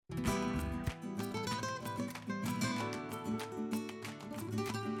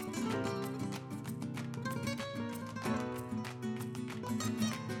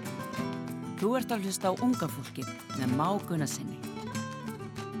Þú ert að hlusta á Unga fólkið með Má Gunnarsinni.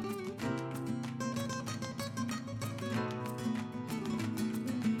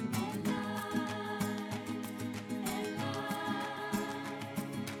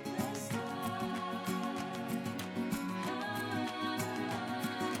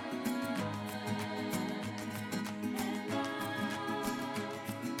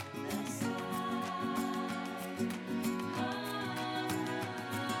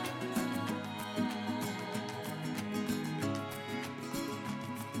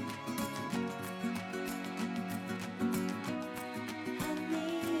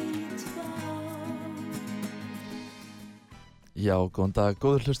 Já, góðan dag,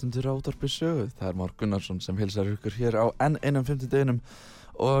 góður hlustundur á Útvarpi Sögu. Það Már Gunnarsson sem heilsar ykkur hér á enn einum 50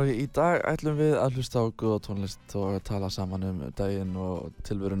 og í dag ætlum við að hlusta á góða tónlist og tala saman daginn og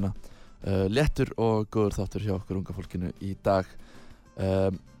tilveruna. Léttur og góður þáttur hjá okkur unga fólkinu í dag.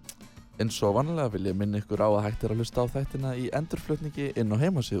 Eins og vanlega vil ég minna ykkur á að hægt að hlusta á þættina í endurflutningi inn á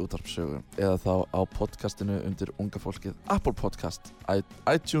heimasíðu Útvarpi Sögu eða þá á podcastinu undir Unga fólkið, Apple Podcast,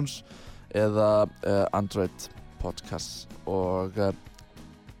 iTunes eða Android Podcasts og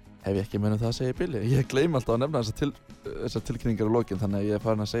hef ég ekki munið það að segja í bili. Ég gleym alltaf að nefna þessar tilkynningar á lokin, þannig að ég er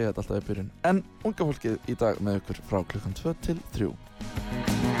farin að segja þetta alltaf í byrjun. En unga fólkið í dag með ykkur frá klukkan 2 til 3.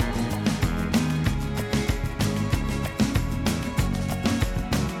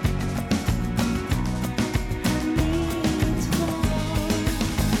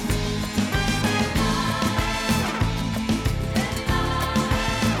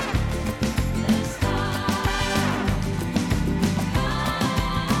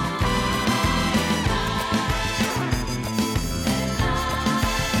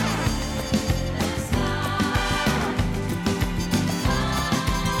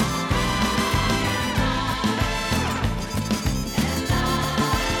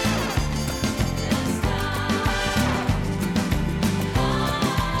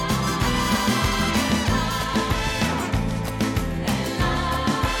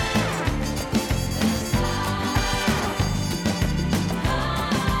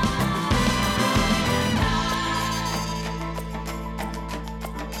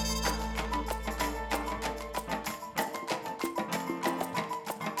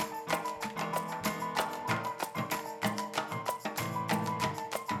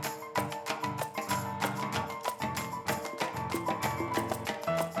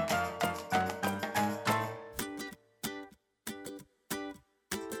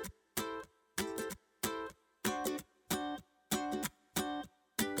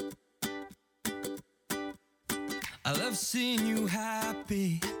 I love seeing you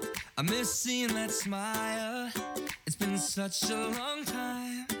happy. I miss seeing that smile. It's been such a long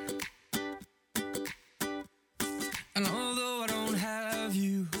time. And although I don't have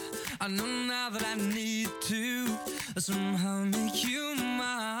you, I know now that I need to somehow make you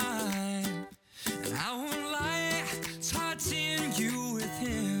mine. And I won't lie, it's hard seeing you with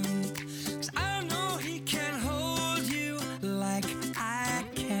him, 'cause I know he can't hold you like I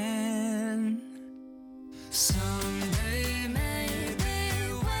can. Someday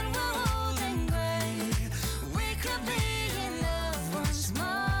maybe when we're old and gray, we could be in love once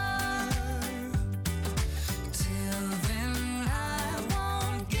more. Till then I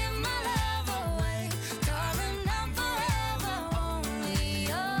won't give my love away, darling, I'm forever only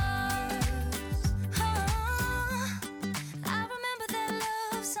yours. Oh, I remember that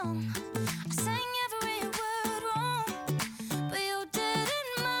love song, I sang every word wrong, but you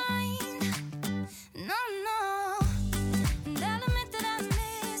didn't mind. No, no, and I'll admit that I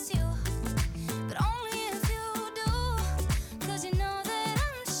miss you, but only if you do, 'cause you know that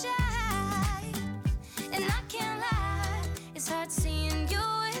I'm shy, and I can't lie, it's hard seeing you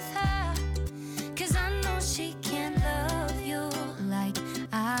with her, 'cause I know she can't love you like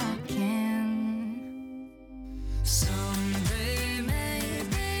I can. Someday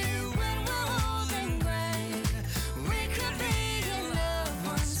maybe when we're old and gray, we could be in love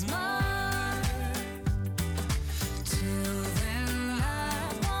once more. Till then I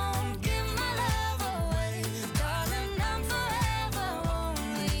won't give my love away, darling, I'm forever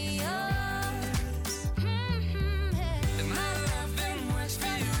only yours. If my love ain't much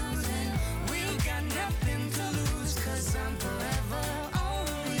for you, then we've got nothing to lose, 'cause I'm forever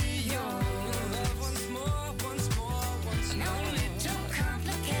only yours. Once more, once more, once more. No need to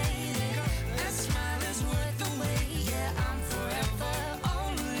complicate it, that smile is worth the wait. Yeah, I'm forever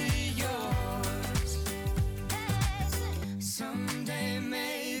only yours. Someday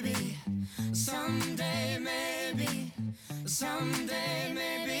maybe, someday maybe, someday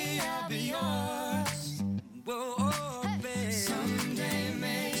maybe I'll be yours. Whoa, oh, babe. Someday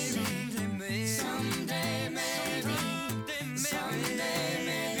maybe,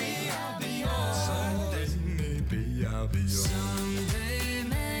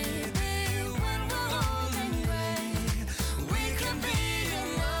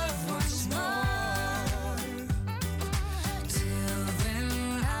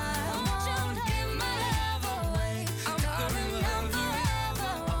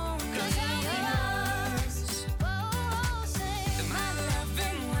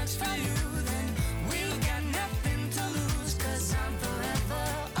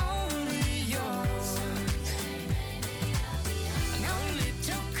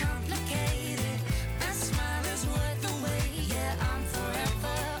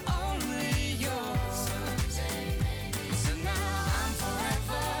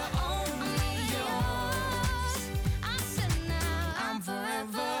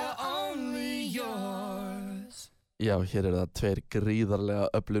 Já, hér það tveir gríðarlega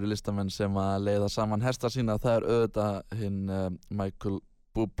öflugir listamenn sem að leiða saman hesta sína. Það auðvitað hinn Michael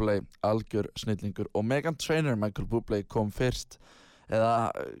Bublé, algjör snillingur, og Meghan Trainor. Michael Bublé kom fyrst,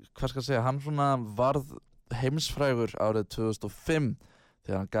 eða hvað skal ég segja, hann svona varð heimsfrægur árið 2005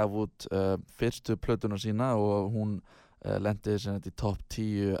 þegar hann gaf út fyrstu plötuna sína og hún lenti í topp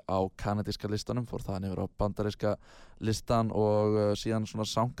 10 á kanadíska listanum, fór þaðan yfir á bandaríska listan og síðan svona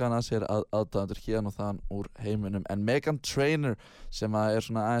sangaði hann sér aðdáendur hérna og þaðan úr heiminum. En Meghan Trainor sem er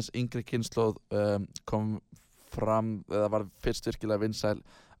svona aðeins yngri kynslóð kom fram, eða var fyrst virkilega vinsæl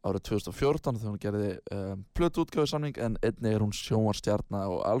árið 2014 þegar hún gerði plötuútgáfusamning, en einnig hún sjónvarstjarna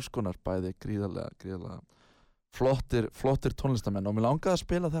og alls konar, bæði gríðarlega flottir tónlistamenn. Og mér langaði að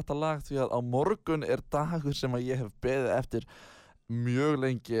spila þetta lag því að á morgun dagur sem að ég hef beðið eftir mjög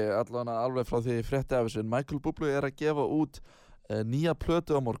lengi, alveg frá því ég frétti af þessu. Michael Bublé að gefa út nýja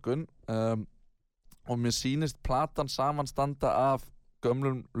plötu á morgun og mér sýnist platan samanstanda af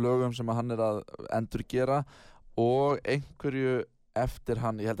gömlum lögum sem að hann að endurgera og einhverju eftir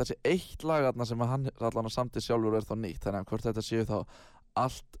hann. Ég held að sé eitt lag sem að hann allan samti sjálfur þá nýtt, þannig að hvort þetta séu þá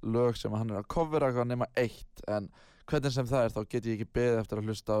allt lög sem hann að covera nema eitt, en hvernig sem það þá get ég ekki beðið eftir að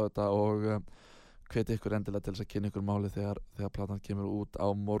hlusta á þetta og hveti ykkur endilega til þess að kynna ykkur máli þegar platan kemur út á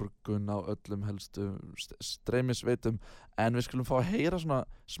morgun á öllum helstu streymisveitum. En við skulum fá að heyra svona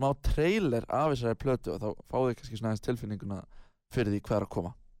smá trailer af þessari plötu og þá fáið þið kannski svona aðeins tilfinninguna fyrir því hvað að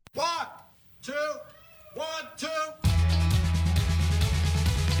koma. 1, 2, 1, 2.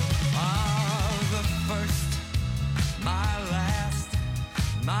 The first, my last,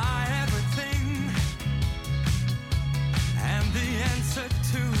 my everything, and the answer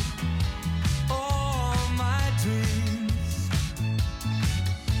to all my dreams.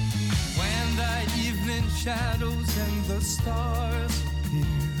 When the evening shadows and the stars appear,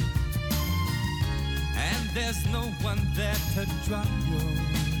 and there's no one there to dry your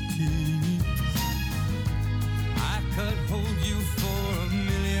tears, I could hold you for a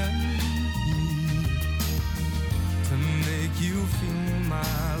million years to make you feel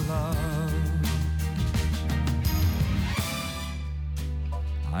my love.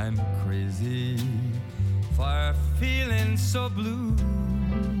 I'm crazy for feeling so blue,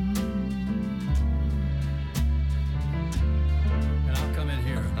 And I'll come in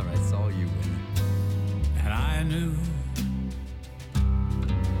here. All right, it's all you, Willie. And I knew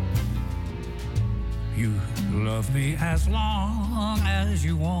you loved me as long as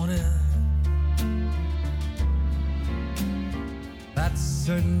you wanted. That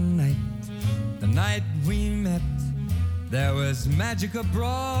certain night, the night we met, there was magic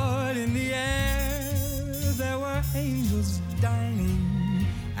abroad in the air. There were angels dining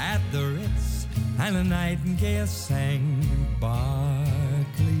at the Ritz, and a nightingale sang in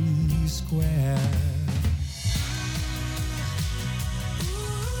Berkeley Square.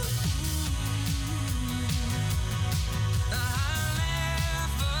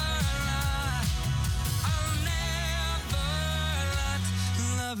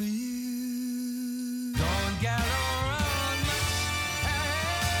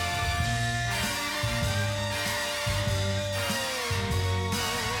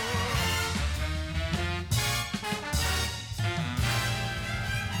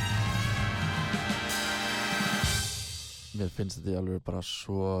 Mér finnst þetta alveg bara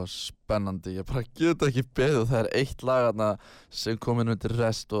svo spennandi, ég bara get ekki beðið og það eitt lag þarna sem kom inn undir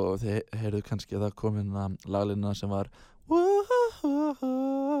rest og þið heyrðu kannski að það kom inn laglína sem var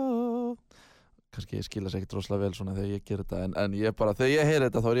kannski ég skila sér ekkert rosalega vel svona þegar ég ger þetta en ég bara, þegar ég heyri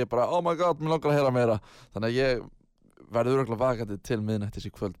þetta þá ég bara oh my god, mér langar að heyra meira, þannig að ég verði örugglega vakandi til miðnættis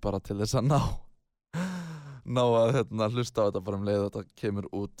í kvöld bara til þess að ná að hlusta á þetta bara leið þetta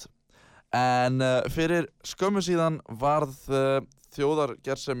kemur út. En fyrir skömmu síðan varð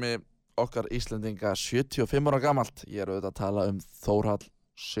þjóðargersemi okkar Íslendinga 75 ára gamalt. Ég auðvitað að tala Þórhall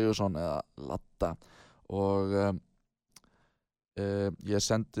Sigurðsson eða Ladda og ég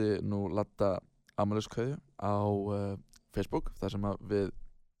sendi nú Ladda afmæliskveðju á Facebook þar sem við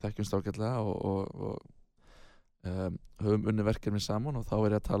þekkjumst ágætlega og höfum unnið verkefni saman og þá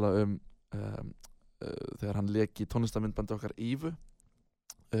ég að tala þegar hann lék í tónlistarmyndbandi okkar Ívu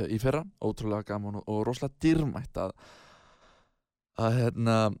í fyrra, ótrúlega gaman og rosalega dýrmætt að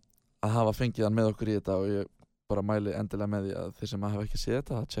hafa fengið hann með okkur í þetta og ég bara mæli endilega með því að þeir sem hafa ekki séð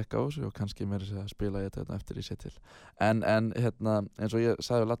þetta að checka á þessu og kannski meira að spila í þetta eftir ég sé til en eins og ég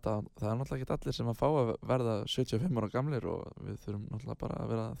sagði við Ladda, það náttúrulega ekki allir sem að fá að verða 75 ára gamlir og við þurfum náttúrulega bara að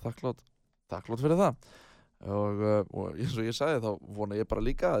vera þakklát fyrir það og eins og ég sagði þá vona ég bara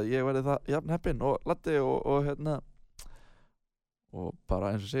líka að ég verði það jafn heppinn og Laddi og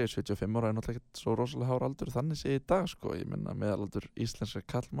bara eins og segir 75 ára er náttúrulega ekkert svo rosalega hár aldur þannig sé í dag sko, ég minna meðalaldur íslenskra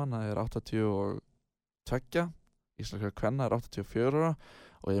karlmanna er 82, íslenskra kvenna er 84 ára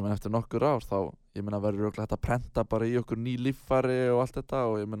og ég minna eftir nokkur ár þá ég minna verður örugglega hægt að prenta bara í okkur ný líffæri og allt þetta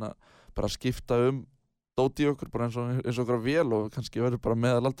og ég minna bara skipta dót í okkur bara eins og okkur vél og kannski verður bara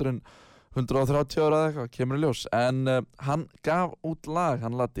meðalaldurinn 130 ára eða eitthvað, kemur í ljós en hann gaf út lag,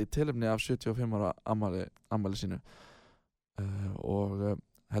 hann Latti í tilefni af 75 ára afmæli sínu og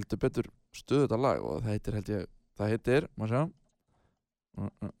heldur betur stuð þetta lag og það heitir má sjá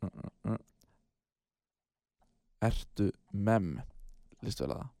Ertu mem lístu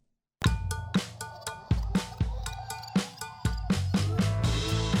vel að það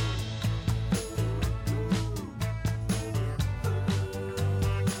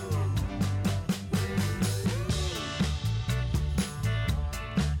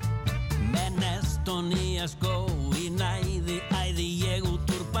Með nest og nýja skó í næði æði ég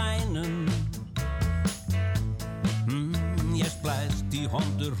út úr bænum Ég splæst í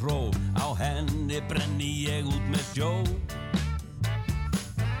hondur hró á henni brenni ég út með sjó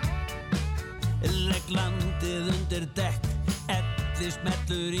Legg landið undir dekk elli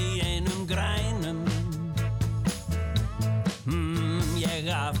smellur í einum grænum Ég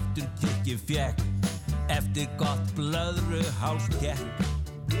aftur kirkju fékk eftir gott blöðru hálskekk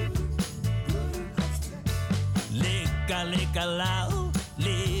Ligga lág,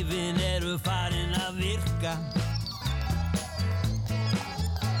 lífin eru farin að virka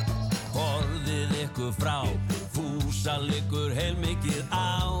Borðið ykkur frá, fúsa liggur heilmikið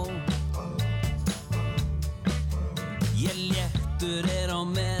á Ég léttur er á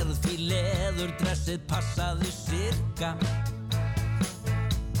mér því leðurdressið passaði sirka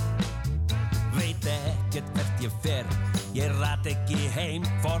Veit ekkert hvert ég fer, ég rat ekki heim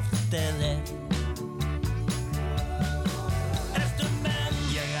hvort eða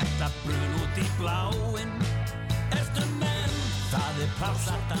Brun út í bláinn Ertu menn, það pláss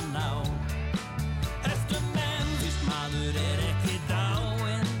að ná Ertu menn, fyrst maður er ekki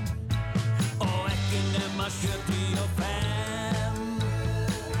dáinn Og ekki nema 75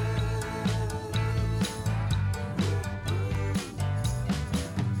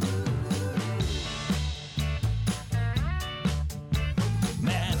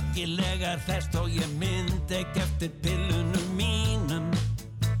 Merkilegar þess þó ég mynd ekki eftir pillunum mínum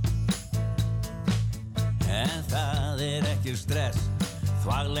En það er ekki stress,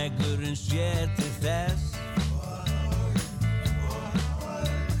 þvagleggurinn sér til þess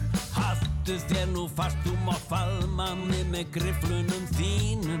Haltu þér nú fast, þú má faðma mig með grifflunum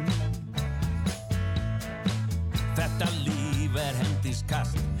þínum Þetta líf er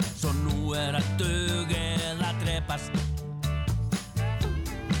hendiskast, svo nú er að duga eða drepast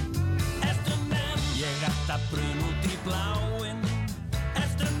Ertu menn, ég ætla brun út í bláinn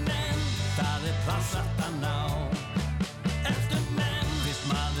Ertu menn, það pláss að ná Ertu menn, fyrst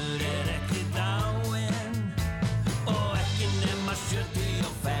maður er ekki dáinn Og ekki nema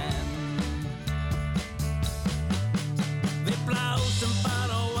 75 Við blásum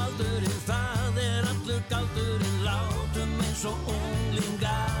bara á aldurinn Það er allur galdurinn Látum eins og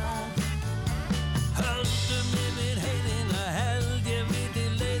unglingar Höldum yfir heiðina Held ég viti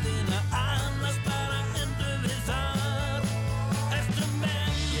leiðina Annars bara endum við þar Ertu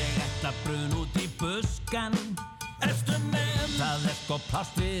menn, ég ætla brun út í buskan Ertu menn, það er sko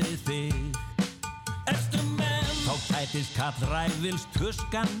pláss fyrir þig Ertu menn, þá tætist kall ræfils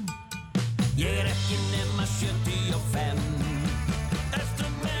tuskan Ég er ekki nema 75 Ertu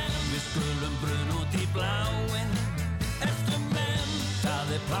menn, við skulum brun út í bláinn Ertu menn, það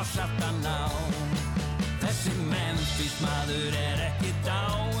er pláss að ná Þessi menn, fyrst maður er ekki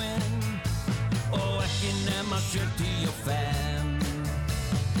dáinn Og ekki nema 75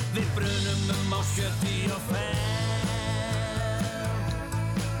 Við brunum á 75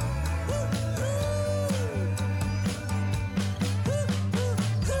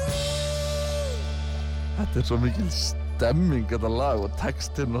 Þetta er svo mikil stemming þetta lag og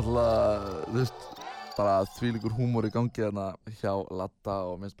textinn náttúrulega þú veist, bara þvílíkur húmor í gangi þarna hjá Latta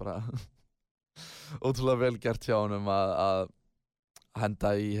og minnst bara ótrúlega vel gert hjá honum að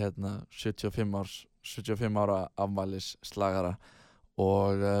henda í 75 ára afmælis slagara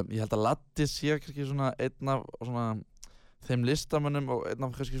og ég held að Latti sé kannski svona einn af svona þeim listamönnum og einn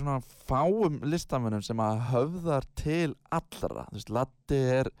af kannski svona fáum listamönnum sem að höfðar til allra. Þú veist, Latti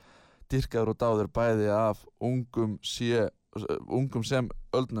dýrkaður og dáður bæði af ungum sem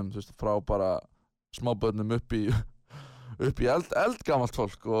öldnum, þú veist, frá bara smábörnum upp í eldgamalt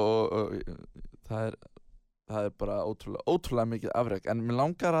fólk og það er bara ótrúlega mikið afrek. En mér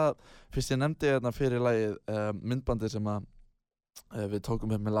langar að, fyrst ég nefndi hérna fyrir lagið myndbandið sem að við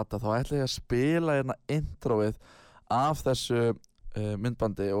tókum með Latta, þá ætla ég að spila hérna introið af þessu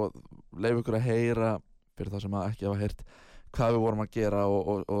myndbandi og leyfa ykkur að heyra, fyrir það sem að ekki hafa heyrt, hvað við vorum að gera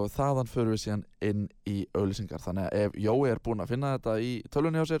og þaðan förum við síðan inn í auglýsingar. Þannig að ef Jói er búinn að finna þetta í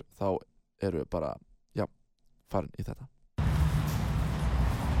tölvunni hjá sér, þá erum við bara, já, farin í þetta.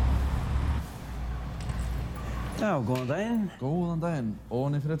 Já, góðan daginn. Góðan daginn.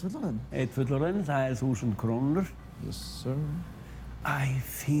 Ofan í fyrir eitt fullorðinn? Eitt fullorðinn, það er 1000 krónur. Yes, sir. Æ,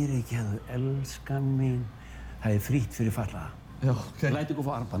 fyrirgefðu, elskan mín. Það er frítt fyrir fallaða. Já, ok. Læt ykkur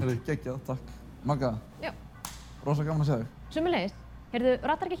fá armband. Geggjað, takk. Magga, Já, rosa gaman að sjá þig. sömuleiðis. Heyrðu,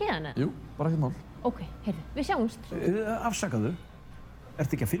 rattar ekki hérna? Jú, bara ekkert mál. Ok, heyrðu, við sjáumst. Afsakaðu.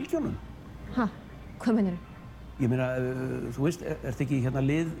 Ertu ekki að fylgja honum? Ha, hvað meinarðu? Ég meina, þú veist, ertu ekki hérna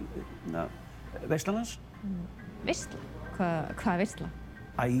lið veislanans? Veisla? Hvað er veisla?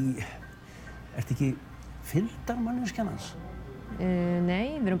 Æ, ertu ekki fylgdarmanneskjan hans?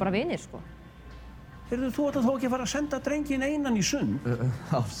 Nei, við erum bara vinir, sko. Heyrðu, þú ætlar þó ekki að fara að senda drenginn einan í sund?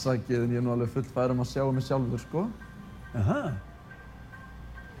 Afsakið, en ég er nú alveg fullfær að sjá mig sjálfur, sko. Aha.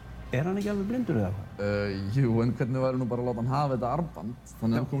 Er hann ekki alveg blindur eða hvað? Jú, en hvernig væri nú bara að láta hann hafa þetta armband,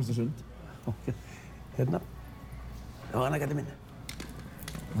 þannig að hann komist í sund. Ok, hérna. Já, hann er gæti minni.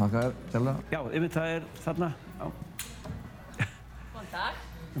 Þakka þér, kærlega. Já, yfir það er þarna. Já. Góðan dag.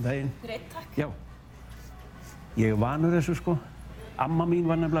 Góðan daginn. Great, takk. Já. Ég er vanur þessu, sko. Amma mín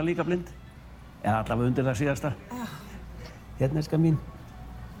var nefnilega líka blind. Eða allavega undir það síðasta. Hérna er skan mín.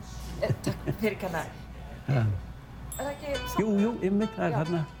 Takk fyrir kannar. Ja. Er það ekki saman? Jú, ymmit, það er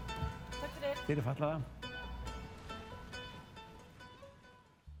þarna. Takk fyrir. Fyrir fallaða.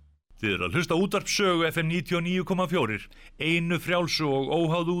 Þið eru að hlusta á útvarpssögu FM 99,4, einu frjálsu og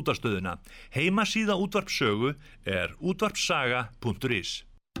óháðu útvarpsstöðina. Heimasíða útvarpssögu er útvarpssaga.is.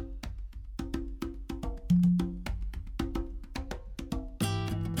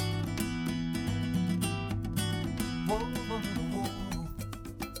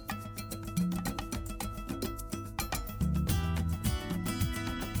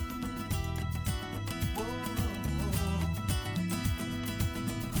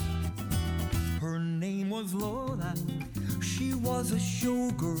 Her name was Lola. She was a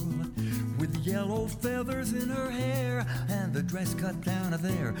showgirl with yellow feathers in her hair and the dress cut down to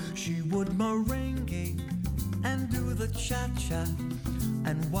there. She would merengue and do the cha-cha.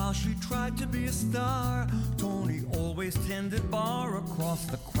 And while she tried to be a star, Tony always tended bar across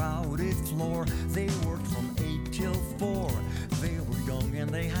the crowded floor. They worked from 8 till 4. They were young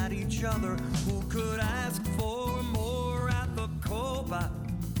and they had each other. Who could ask for more at the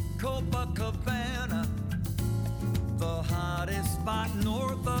Copacabana, the hottest spot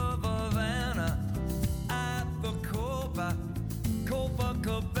north of Havana? At the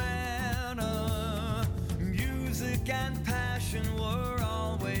Copacabana, music and passion were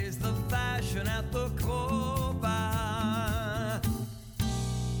always the fashion at the Copa.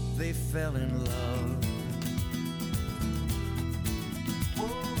 They fell in love.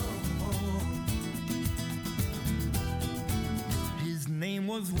 His name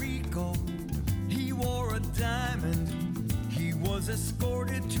was Rico. He wore a diamond. He was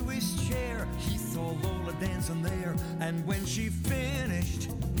escorted to his chair. He saw Lola dancing there, and when she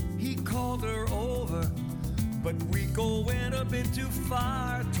finished, he called her over. But Rico went a bit too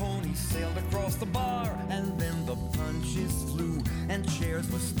far. Tony sailed across the bar, and then the punches flew, and chairs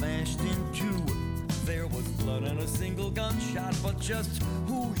were smashed in two. There was blood and a single gunshot, but just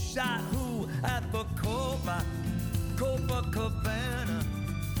who shot who at the Copacabana,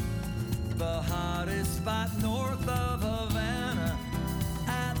 the hottest spot north of Havana?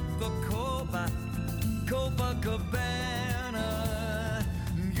 At the Copacabana,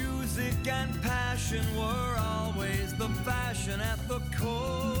 music and passion were always the fashion at the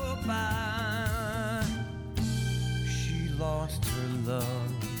Copa. She lost her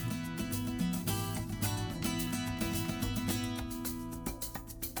love.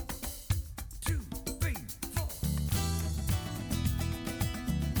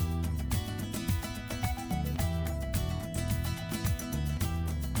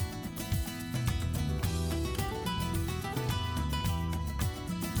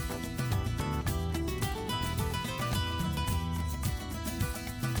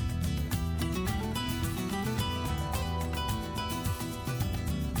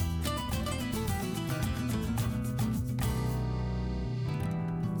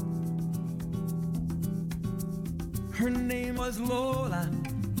 Her name was Lola.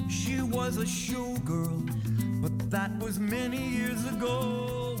 She was a showgirl, but that was many years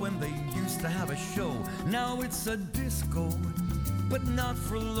ago when they used to have a show. Now it's a disco, but not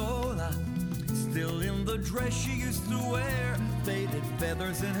for Lola. still in the dress she used to wear. Faded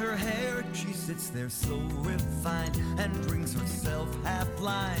feathers in her hair. She sits there so refined and drinks herself half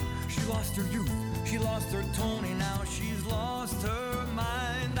blind. She lost her youth, she lost her Tony, now she's lost her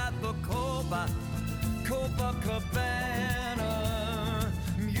mind. At the Copacabana,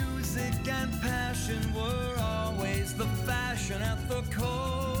 music and passion were always the fashion at the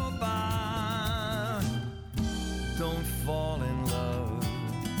Copa. Don't fall in love.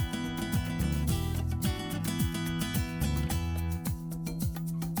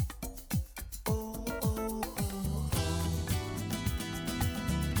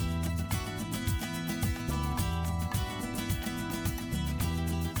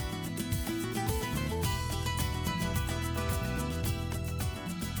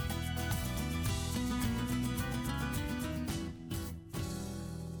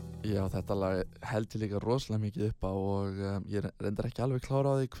 Já, þetta lag held ég líka rosalega mikið upp á og ég reyndar ekki alveg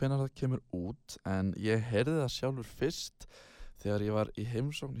klára á því hvenær það kemur út, en ég heyrði það sjálfur fyrst þegar ég var í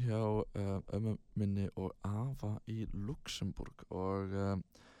heimsókn hjá ömmu minni og afa í Luxemburg og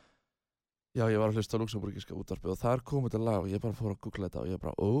já, ég var að hlusta á luxemburgiska útvarpið og þar kom þetta lag og ég bara fór að googla þetta og ég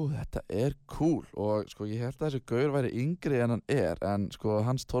bara, þetta er cool og sko ég held að þessi gaur væri yngri en hann en sko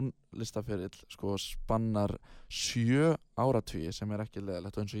hans tónlistaferill sko spannar 7 áratugi sem er ekki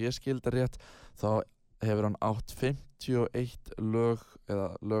leiðilegt og eins og ég skildi rétt þá hefur hann átt 51 lög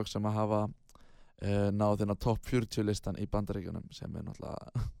eða lög sem að hafa náð þinn á topp 40 listan í Bandaríkjunum sem er náttúrulega,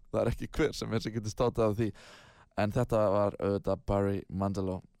 það er ekki hver sem getur státað af því. En þetta var auðvitað Barry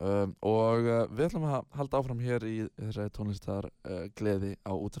Manilow og við ætlum að halda áfram hér í þessari tónlistar gleði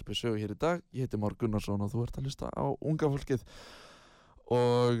á útvarpi sögu hér í dag. Ég heiti Már Gunnarsson og þú ert að hlusta á unga fólkið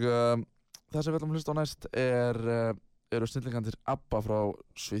og það sem við ætlum að hlusta á næst eru snillingarnir ABBA frá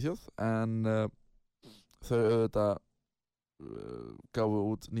Svíþjóð en þau auðvitað gáfu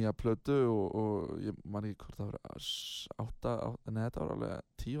út nýja plötu og ég man ekki hvort það var 8, nei þetta var alveg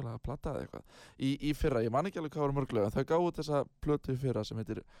 10 laga plata eða eitthvað í fyrra, ég man ekki alveg hvað var mörg lög en þau gáfu út þessa plötu í fyrra sem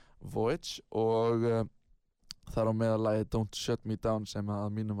heitir Voyage og þar á meðal lagið Don't Shut Me Down sem að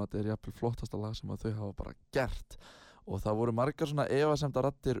mínum að þetta er jafnvel flottasta lag sem að þau hafa bara gert og það voru margar svona efasemdar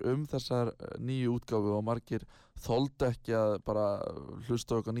raddir þessar nýju útgáfu og margir þoldu ekki að bara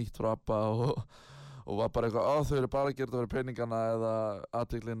hlusta eitthvað nýtt frá ABBA og var bara eitthvað, þau eru bara að gera þetta fyrir peningana eða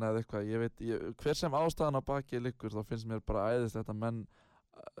athyglinna eða eitthvað hver sem ástæðan á baki liggur þá finnst mér bara æðislegt að menn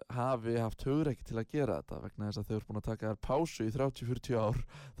hafi haft hugrekki til að gera þetta vegna þess að þau eru búin að taka þær pásu í 30-40 ár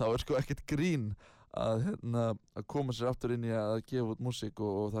þá er sko ekkert grín að koma sér aftur inn í að gefa út músík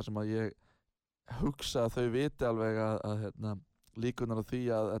og það sem að ég hugsa að þau viti alveg að líkunar á því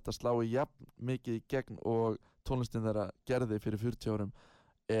að þetta slái jafn mikið í gegn og tónlistin þeirra gerði fyrir 40 árum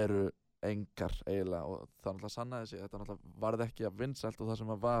eru engar eiginlega og það náttúrulega sannaði sig þetta náttúrulega varð ekki að vinsælt og það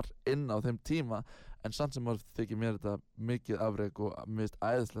sem var inn á þeim tíma en samt sem þykir mér þetta mikið afrek og mér finnst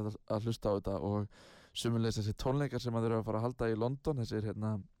æðislegt að hlusta á þetta og sömuleiðis þessi tónleikar sem þeir eru að fara að halda í London þessir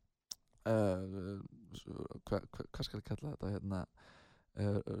hvað skal ég kalla þetta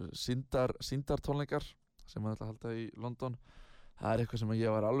sýndartónleikar sem þeir ætla að halda í London það er eitthvað sem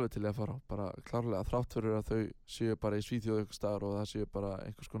ég var alveg til að fara á bara klárlega þrátt fyrir að þau séu bara í Svíþjóð einhvers staðar og það séu bara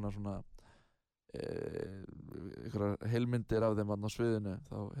einhvers konar svona einhverjar heilmyndir af þeim á sviðinu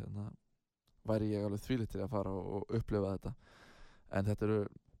þá væri ég alveg þvílíkt til að fara og upplifa þetta en þetta eru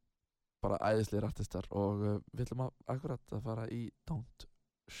bara æðislegir artistar og við ætlum akkurat að fara í Don't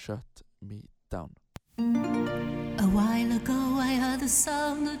Shut Me Down. A while ago I heard the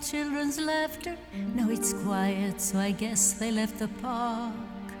sound of children's laughter. Now it's quiet, so I guess they left the park.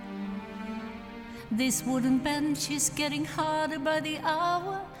 This wooden bench is getting harder by the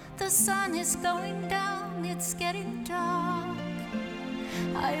hour. The sun is going down, it's getting dark.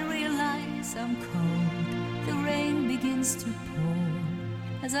 I realize I'm cold, the rain begins to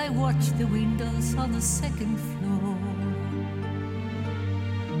pour as I watch the windows on the second floor.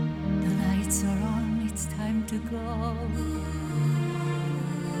 The lights are on, it's time to go.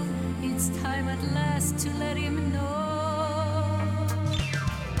 It's time at last to let him know.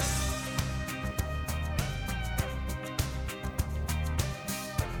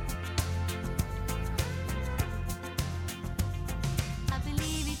 I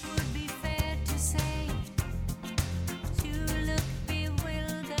believe it would be fair to say you look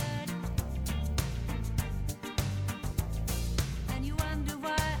bewildered and you wonder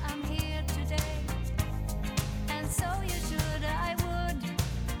why I'm here today. And so you should, I would.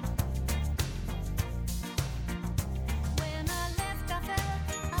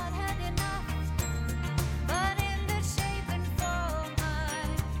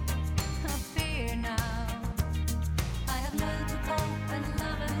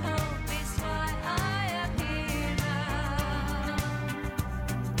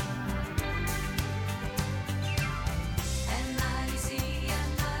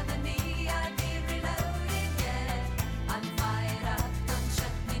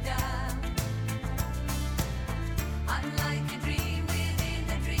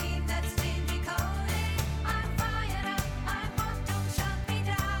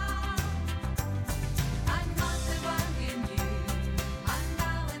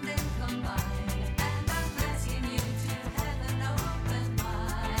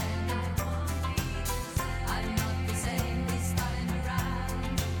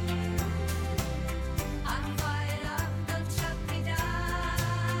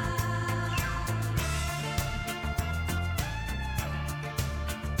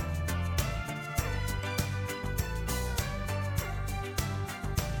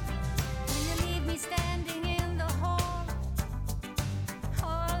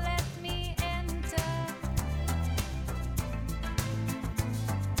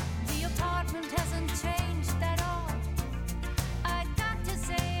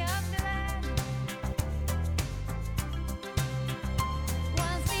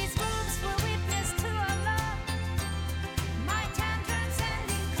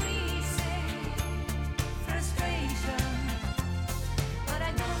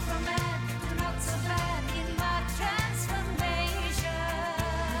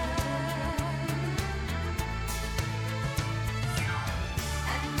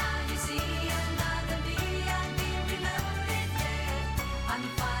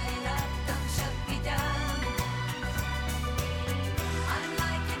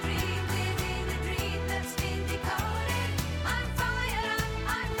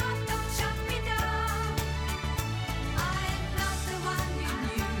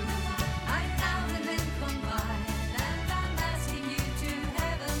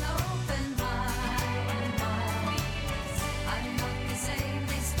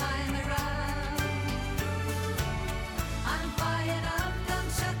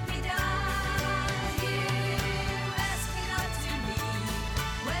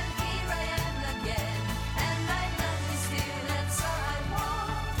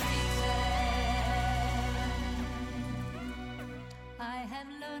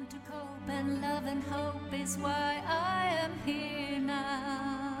 That's why I am here now.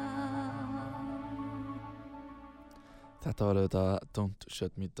 Þetta var auðvitað Don't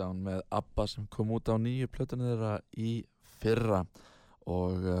Shut Me Down með ABBA sem kom út á nýju plötunni þeirra í fyrra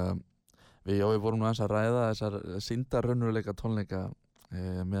og við Jói vorum nú eins að ræða þessar sýnda raunveruleika tónleika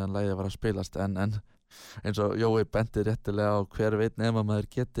meðan lagið var að spilast en eins og Jói benti réttilega á hver veit nema maður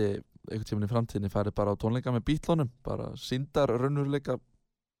geti einhvern tímann í framtíðinni farið bara á tónleika með Beatlunum, bara sýndar raunveruleika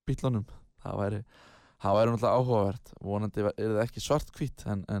Beatlunum. Það væri náttúrulega áhugavert. Vonandi er það ekki svart-hvítt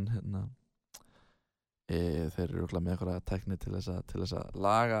en hérna þeir eru örugglega með eitthvað tækni til þess að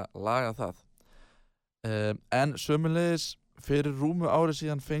laga það. En sömuleiðis fyrir rúmu ári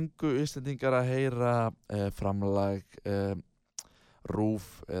síðan fengu Íslendingar að heyra framlag RÚV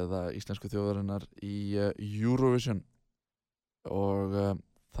eða íslensku þjóðarinnar í Eurovision og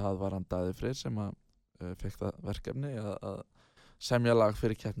það var hann Daði Freyr sem fekk það verkefni að semja lag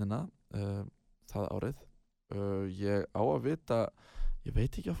fyrir keppnina það árið. Ég á að vita, ég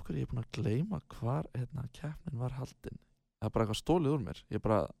veit ekki af hverju ég er búinn að gleyma hvar keppnin var haldin. Það er bara eitthvað stólið úr mér.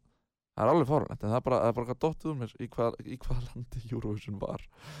 Það er alveg fáránlegt en það er bara eitthvað dottið úr mér í hvað landi Eurovision var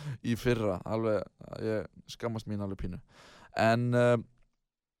í fyrra. Alveg, ég skammast mín alveg pínu. En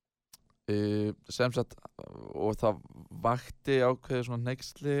sem sagt og það vakti ákveðið svona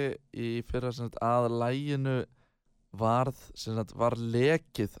hneyksli í fyrra sem sagt að laginu var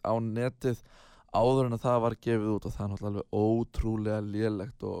lekið á netið áður en að það var gefið út og það er náttúrulega alveg ótrúlega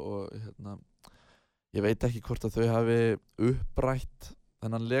lélegt og ég veit ekki hvort að þau hafi upprætt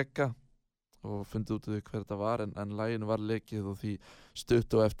þennan leka og fundið út af hver þetta var en laginu var lekið og því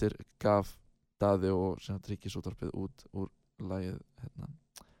stuttu á eftir gaf Daði og sem sagt Ríkisútvarpið út úr lagið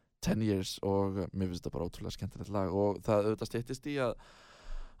 10 Years og mér finnst þetta bara ótrúlega skemmtilegt lag og það auðvitað styttist í að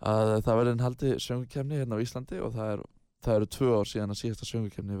það verður haldið söngvakeppni hérna á Íslandi og það eru 2 ár síðan að síðasta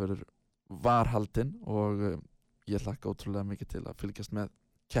söngvakeppni var haldin og ég hlakka ótrúlega mikið til að fylgjast með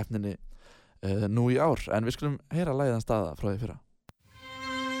keppninni nú í ár en við skulum heyra lagið hans Daða frá því fyrra.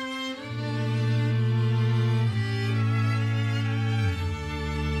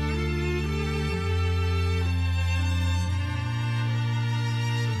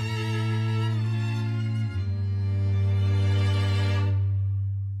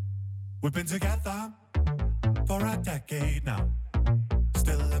 We've been together for a decade now.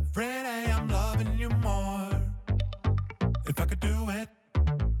 Still every day I'm loving you more. If I could do it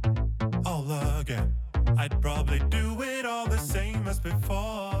all again, I'd probably do it all the same as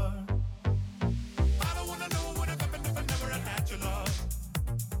before. I don't wanna know what would have happened if I never had your love.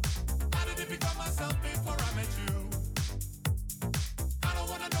 How did it become myself before I met you? I don't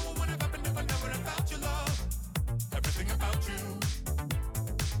wanna know what would have happened if I never had felt your love. Everything about you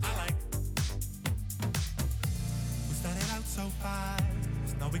so fast,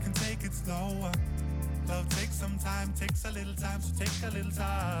 now we can take it slower. Love takes some time, takes a little time, so take a little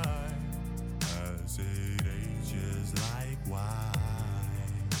time. As it ages like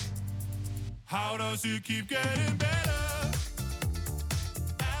wine. How does it keep getting better?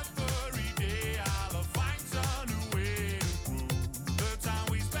 Every day I'll find some new way to prove the time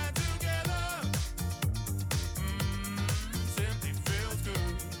we spent together. Simply feels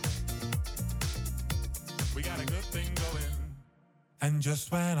good. We got a good thing going. And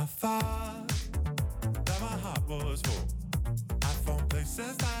just when I thought that my heart was full, I found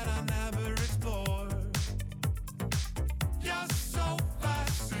places that I never explored. You're so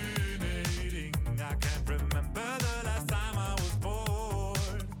fascinating, I can't remember the last time I was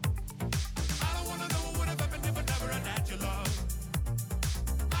bored. I don't wanna know what would have happened if I never had your love.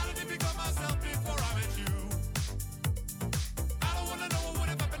 How did it become myself before I met you? I don't wanna know what would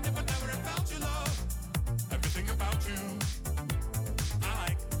have happened if I never had felt your love. Everything about you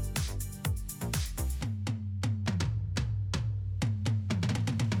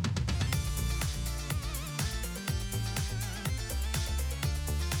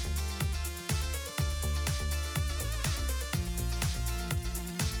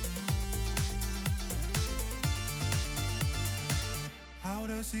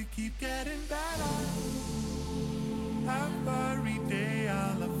does it keep getting better? Every day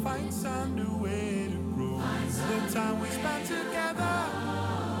I'll find some new way to grow. The time we spent together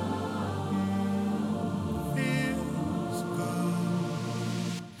feels good.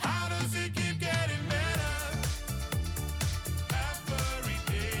 How does it keep getting better? Every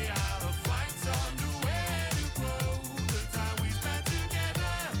day I'll find some new way to grow. The time we spent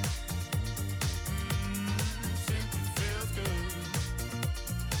together simply feels good.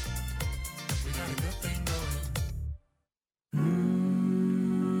 We got a good thing going.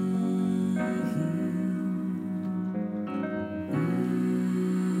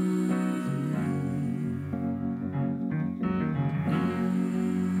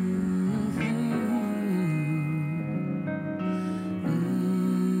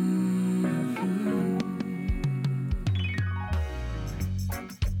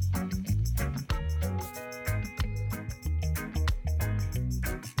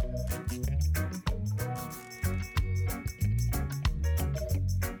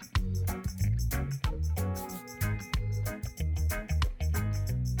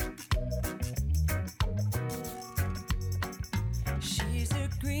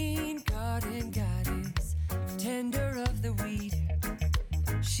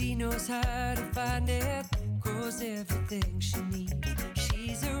 knows how to find it, grows everything she needs.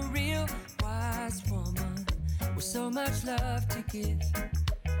 She's a real wise woman with so much love to give.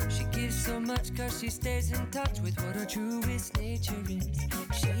 She gives so much cause she stays in touch with what her truest nature is.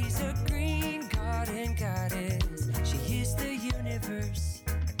 She's a green garden goddess, she is the universe.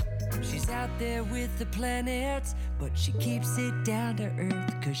 She's out there with the planets, but she keeps it down to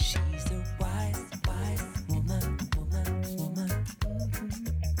earth, cause she's a wise, wise woman, woman, woman.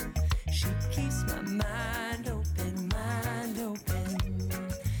 She keeps my mind open, mind open.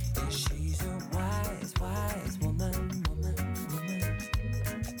 Yeah, she's a wise, wise woman, woman, woman.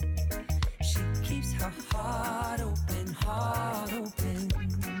 She keeps her heart open, heart open.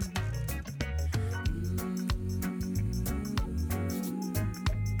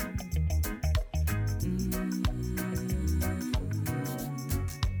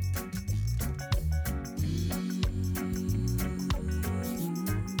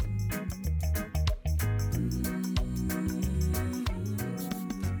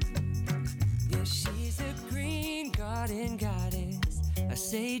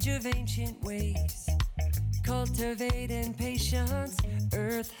 Sage of ancient ways, cultivating patience.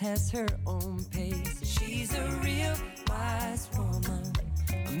 Earth has her own pace. She's a real wise woman,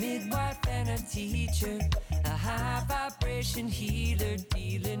 a midwife and a teacher, a high vibration healer,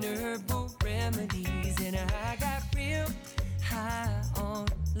 dealing herbal remedies. And I got real high on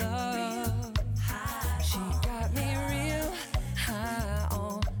love. She got me real high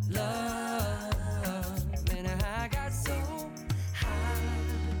on love. And I got so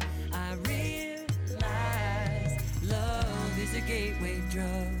a gateway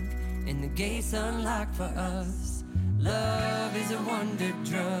drug, and the gates unlocked for us. Love is a wonder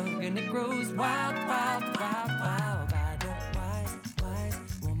drug, and it grows wild, wild, wild, wild. By the wise, wise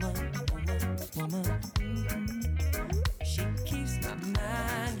woman, woman, woman. She keeps my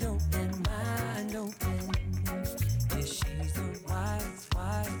mind open, mind open. Yeah, she's a wise,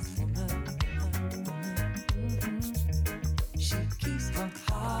 wise woman, woman, woman. She keeps her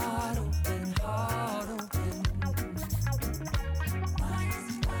heart open, heart open.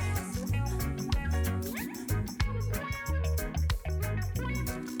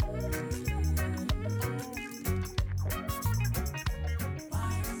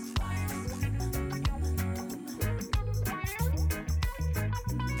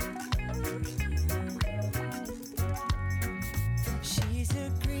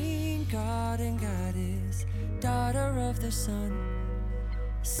 Daughter of the sun,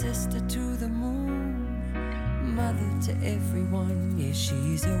 sister to the moon, mother to everyone. Yeah,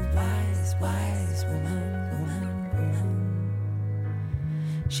 she's a wise, wise woman, woman, woman.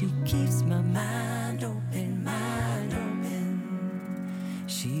 She keeps my mind open, mind open.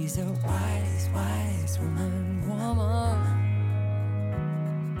 She's a wise, wise woman, woman.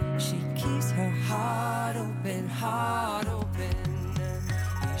 She keeps her heart open, heart open.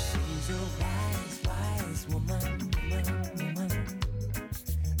 Yeah, she's a wise, wise woman, woman, woman.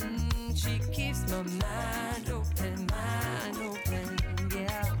 She keeps my mind open, mind open.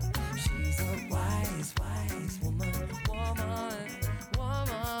 Yeah, she's a wise, wise woman, woman,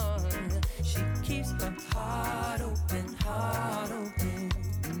 woman. She keeps my heart open, heart open.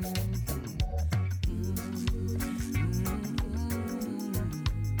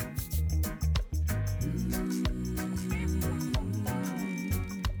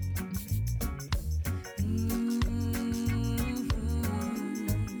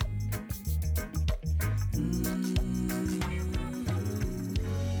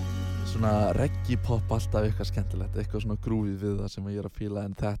 Svona reggae-pop alltaf eitthvað skemmtilegt, eitthvað svona grúfið við það sem ég er að fíla,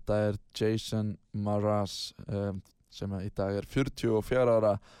 en þetta er Jason Mraz sem í dag er 44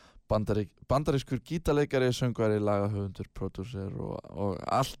 ára, bandarískur gítarleikari, söngvari, lagahöfundur, prodúser og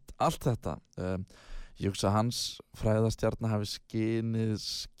allt þetta. Ég hugsa að hans fræðastjarna hafi skinið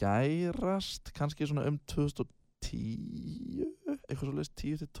skærast kannski svona 2010, eitthvað svoleiðis,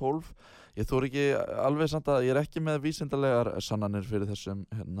 10-12. Ég þori ekki alveg samt að ég er ekki með vísindalegar sannanir fyrir þessum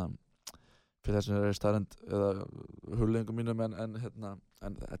fyrir þessum staðrend eða hugleiðingum mínum, en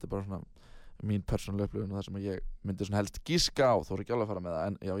þetta er bara svona mín persónulega upplifun og það sem ég myndi svona helst gíska á, þó er ekki alveg að fara með það,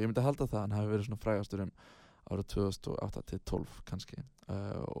 en já, ég myndi halda það, hann hafi verið svona frægastur árið 2008-12 kannski,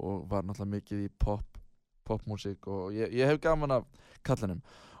 og var náttúrulega mikið í popmúsík, og ég hef gaman af kallinum.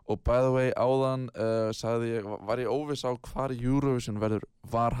 Og by the way, áðan sagði ég, var ég óviss á hvar Eurovision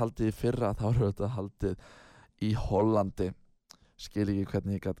var haldið í fyrra, þá eru þetta haldið í Hollandi. Skil ekki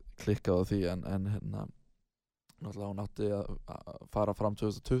hvernig ég gat klikkað á því, en náttúrulega hún átti að fara fram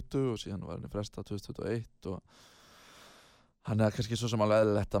 2020 og síðan var henni frestað 2021, og hann er kannski svo sem alveg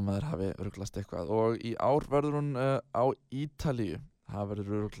eðlilegt að maður hafi ruglast eitthvað. Og í ár verður hún á Ítalíu. Það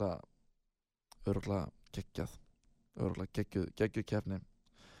verður örugglega örugglega geggjuð keppni.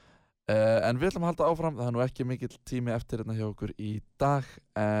 En við ætlum að halda áfram, það er nú ekki mikill tími eftir hérna hjá okkur í dag,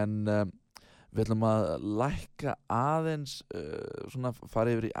 en við ætlum að lækka aðeins, svona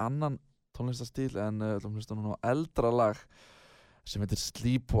fara yfir í annan tónlistastíl, en við ætlum að hlusta núna á eldra lag sem heitir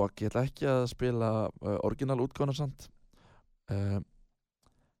Sleepwalk. Ég ætla ekki að spila orginal útgáfuna samt,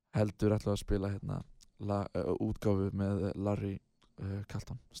 heldur ætla að spila hérna útgáfu með Larry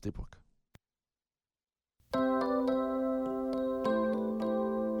Carlton, Sleepwalk.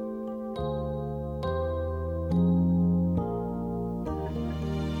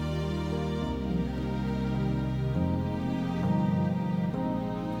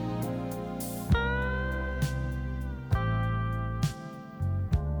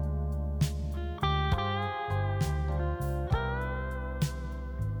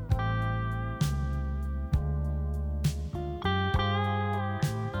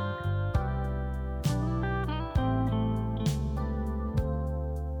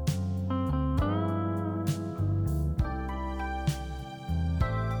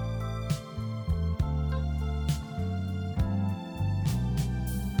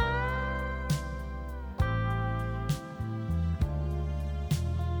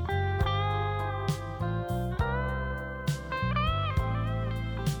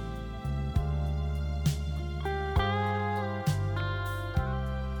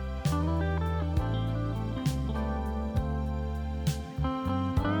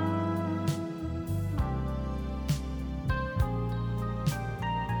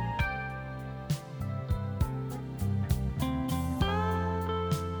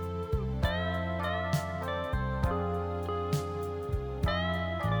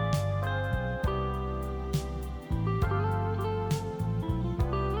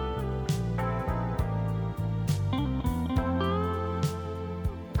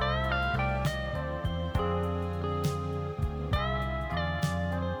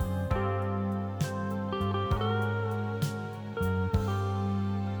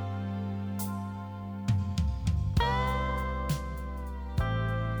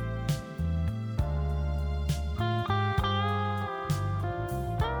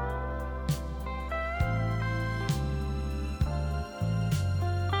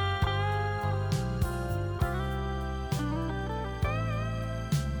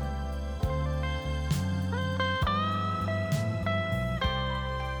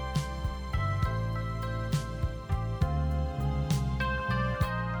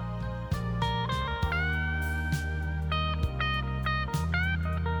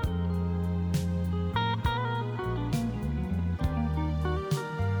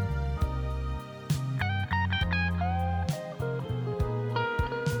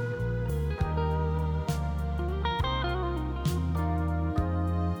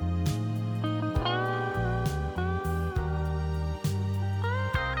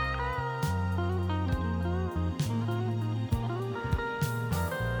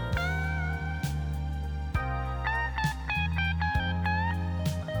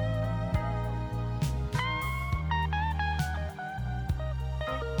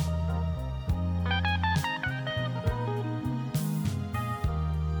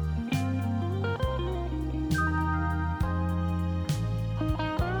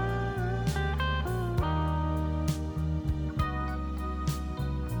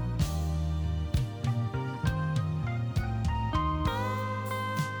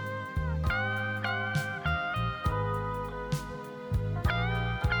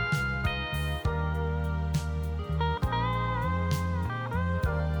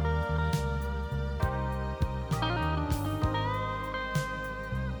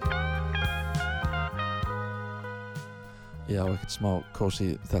 Já, ekkert smá kósí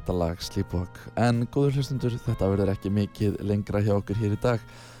þetta lag Sleepwalk. En góður hlustundur, þetta verður ekki mikið lengra hjá okkur hér í dag.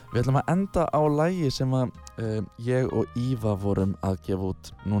 Við ætlum að enda á lagi sem að ég og Íva vorum að gefa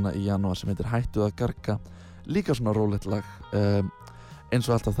út núna í janúar sem heitir Hættu að garga. Líka svona rólegt lag. Eins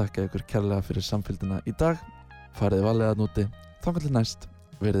og alltaf þakka ykkur kærlega fyrir samfylgdina í dag. Fariði varlega að núti. Þangað til næst,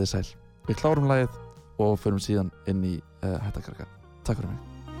 veriði sæl. Við klárum lagið og förum síðan inn í Hættu að garga. Takk fyrir mig.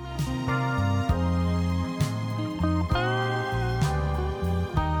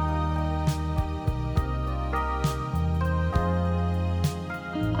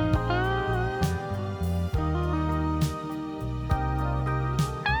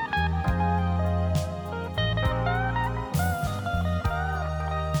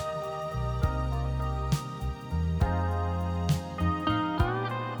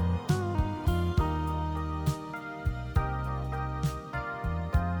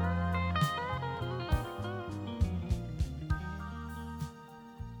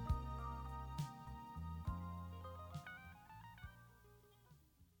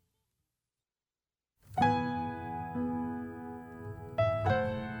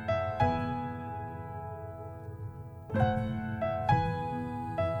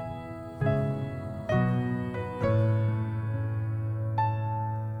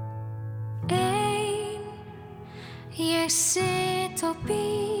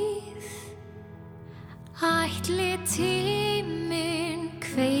 býð. Ætli tíminn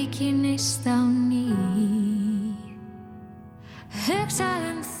kveiki neist á ný. Hugsa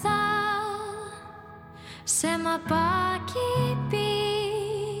það sem að baki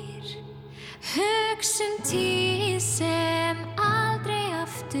býr. Hugsa tíð sem aldrei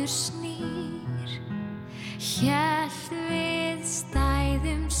aftur snýr. Hélt við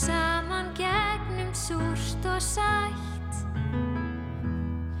stæðum saman gegnum súrt og sætt.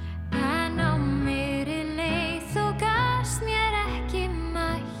 En á meiri leið þú gafst mér ekki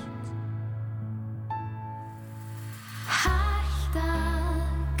mætt. Hætt að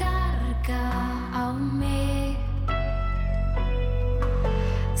garga á mig.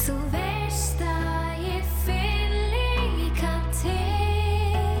 Þú veist að ég finn líka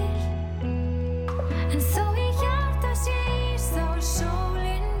til. En þó ég hjarta sé ís þá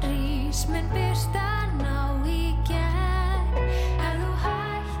sólin rís. Mun birtan ná í gegn. Ef þú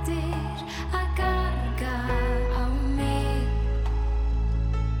hættir að garga á mig.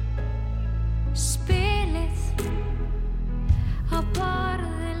 Spilið á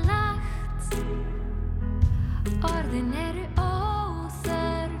borðið lagt. Orðin eru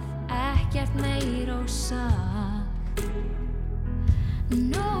óþörf, ekkert meir ósagt.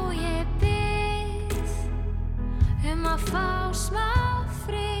 Nú ég bið að fá smá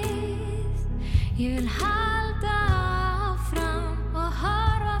frið. Ég vil hafa